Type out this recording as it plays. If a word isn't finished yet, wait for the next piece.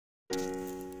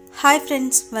Hi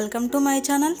friends, welcome to my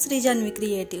channel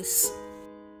srijanvicreatives.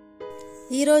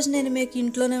 ఈరోజు నేను మీకు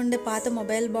ఇంట్లోనే ఉండే పాత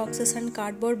mobile boxes and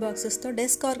cardboard బాక్సెస్తో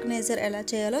desk organiser ఎలా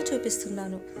చేయాలో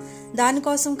చూపిస్తున్నాను.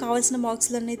 దానికోసం కావాల్సిన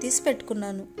బాక్సులన్నీ తీసి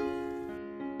పెట్టుకున్నాను.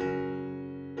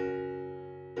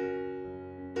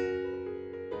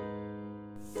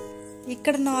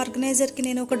 ఇక్కడ నా ఆర్గనైజర్కి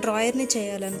నేను ఒక డ్రాయర్ని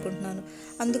చేయాలనుకుంటున్నాను.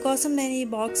 అందుకోసం నేను ఈ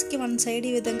బాక్స్కి వన్ సైడ్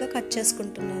ఈ విధంగా కట్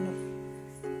చేసుకుంటున్నాను.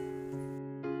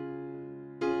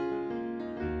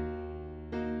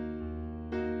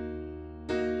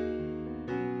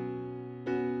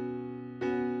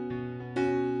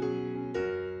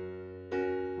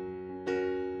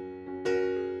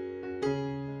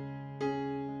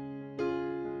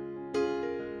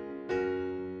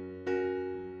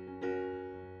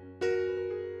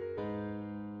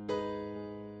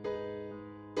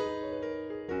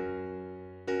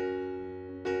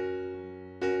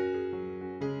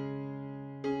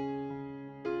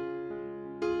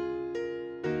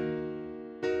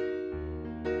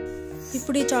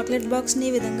 ఇప్పుడు ఈ చాక్లెట్ బాక్స్ని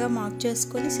ఈ విధంగా మార్క్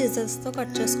చేసుకొని సిజర్స్తో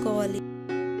కట్ చేసుకోవాలి.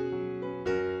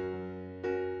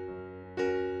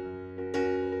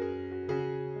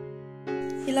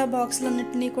 ఇలా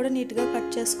బాక్సులన్నిటినీ కూడా నీట్గా కట్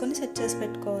చేసుకొని సెట్ చేసి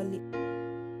పెట్టుకోవాలి.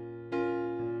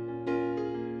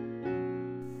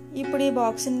 ఇప్పుడు ఈ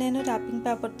బాక్స్ని నేను ర్యాపింగ్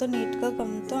పేపర్తో నీట్గా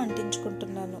గమ్తో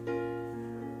అంటించుకుంటున్నాను.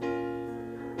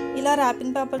 ఇలా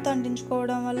ర్యాపింగ్ పేపర్తో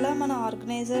అంటించుకోవడం వల్ల మన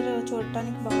ఆర్గనైజర్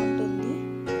చూడటానికి బాగుంటుంది,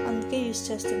 అందుకే యూజ్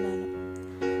చేస్తున్నాను.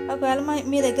 ఒకవేళ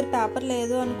మీ దగ్గర పేపర్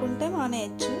లేదు అనుకుంటే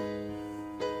మానేయచ్చు.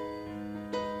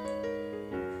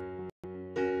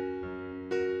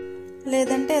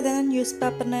 లేదంటే ఏదైనా న్యూస్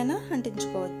పేపర్నైనా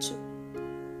అంటించుకోవచ్చు.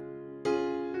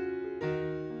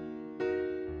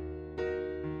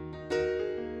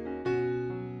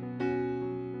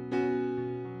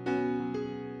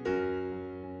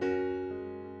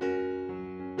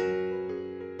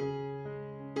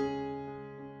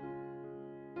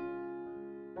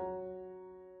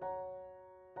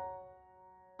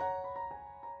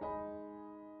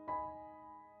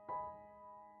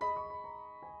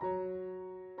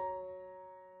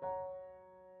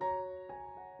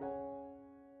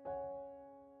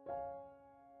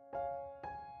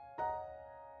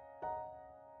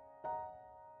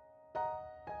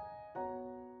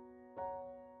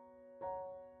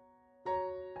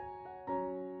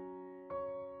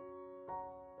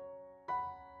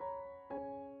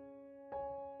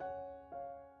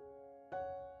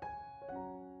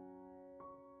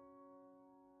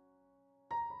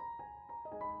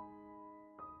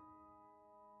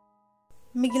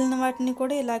 మిగిలిన వాటిని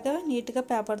కూడా ఇలాగా నీట్గా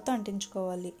పేపర్తో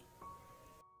అంటించుకోవాలి.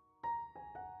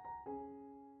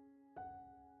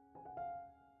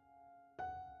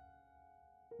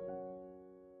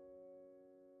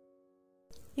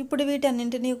 ఇప్పుడు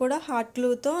వీటన్నింటినీ కూడా హాట్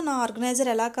గ్లూతో నా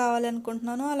ఆర్గనైజర్ ఎలా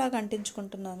కావాలనుకుంటున్నానో అలాగ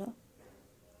అంటించుకుంటున్నాను.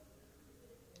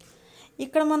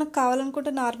 ఇక్కడ మనకు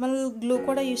కావాలనుకుంటే నార్మల్ గ్లూ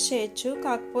కూడా యూజ్ చేయొచ్చు,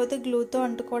 కాకపోతే గ్లూతో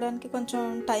అంటుకోవడానికి కొంచెం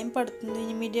టైం పడుతుంది,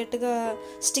 ఇమీడియట్గా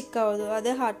స్టిక్ అవ్వదు.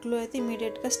 అదే హాట్ గ్లూ అయితే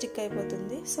ఇమీడియట్గా స్టిక్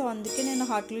అయిపోతుంది. సో అందుకే నేను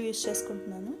హాట్ గ్లూ యూజ్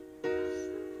చేసుకుంటున్నాను.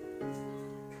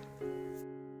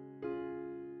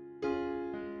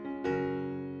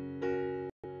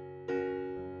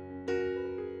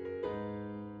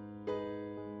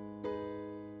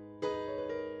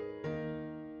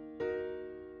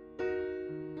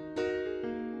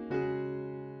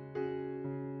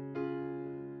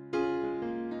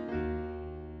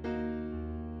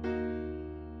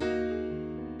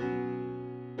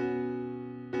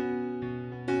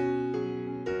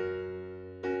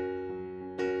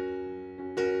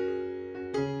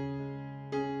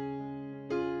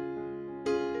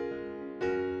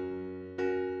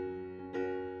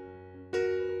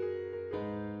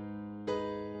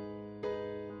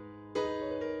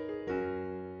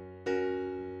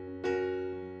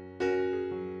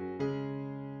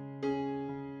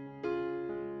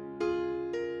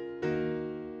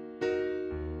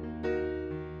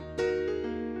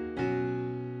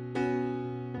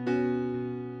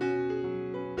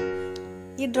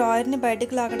 ఈ డ్రాయర్ని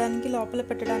బయటికి లాగడానికి లోపల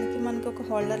పెట్టడానికి మనకు ఒక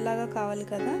హోల్డర్ లాగా కావాలి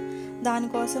కదా,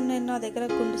 దానికోసం నేను నా దగ్గర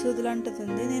గుండు సూది లాంటిది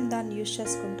ఉంది, నేను దాన్ని యూజ్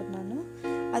చేసుకుంటున్నాను.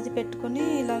 అది పెట్టుకుని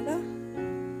ఇలాగా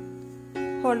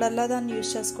హోల్డర్లా దాన్ని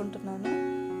యూజ్ చేసుకుంటున్నాను.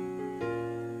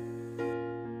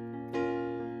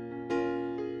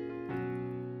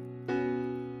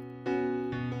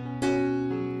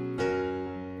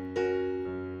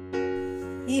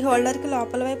 ఈ హోల్డర్కి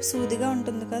లోపల వైపు సూదిగా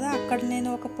ఉంటుంది కదా, అక్కడ నేను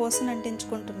ఒక పూసను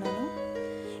అంటించుకుంటున్నాను.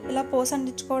 ఇలా పూస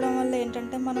అంటించుకోవడం వల్ల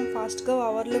ఏంటంటే మనం ఫాస్ట్గా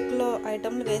ఓవర్లుక్లో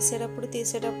ఐటమ్లు వేసేటప్పుడు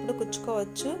తీసేటప్పుడు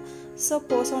గుచ్చుకోవచ్చు. సో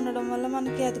పూస ఉండడం వల్ల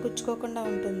మనకి అది గుచ్చుకోకుండా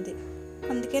ఉంటుంది.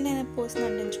 అందుకే నేను పూసను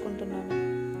అంటించుకుంటున్నాను.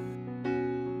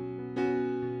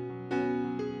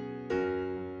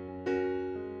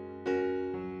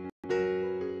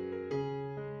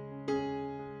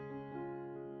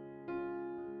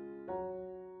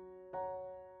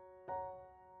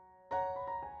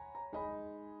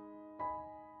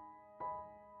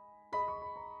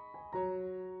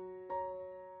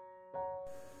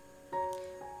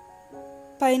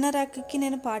 పైన ర్యాక్కి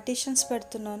నేను పార్టీషన్స్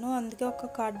పెడుతున్నాను, అందుకే ఒక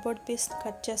కార్డ్బోర్డ్ పీస్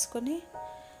కట్ చేసుకొని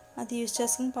అది యూజ్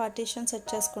చేసుకుని పార్టీషన్ సెట్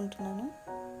చేసుకుంటున్నాను.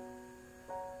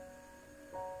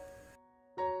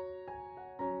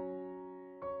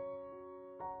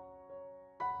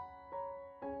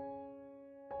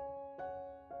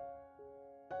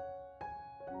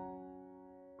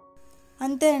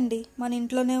 అంతే అండి, మన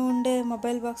ఇంట్లోనే ఉండే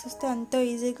మొబైల్ బాక్సెస్తో ఎంతో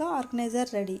ఈజీగా ఆర్గనైజర్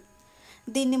రెడీ.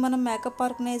 దీన్ని మనం makeup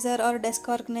organiser are desk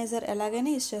organiser ఎలాగైనా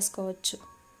యూజ్ చేసుకోవచ్చు.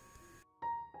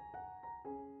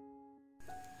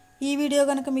 ఈ వీడియో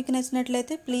కనుక మీకు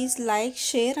నచ్చినట్లయితే please like,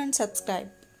 share and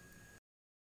subscribe.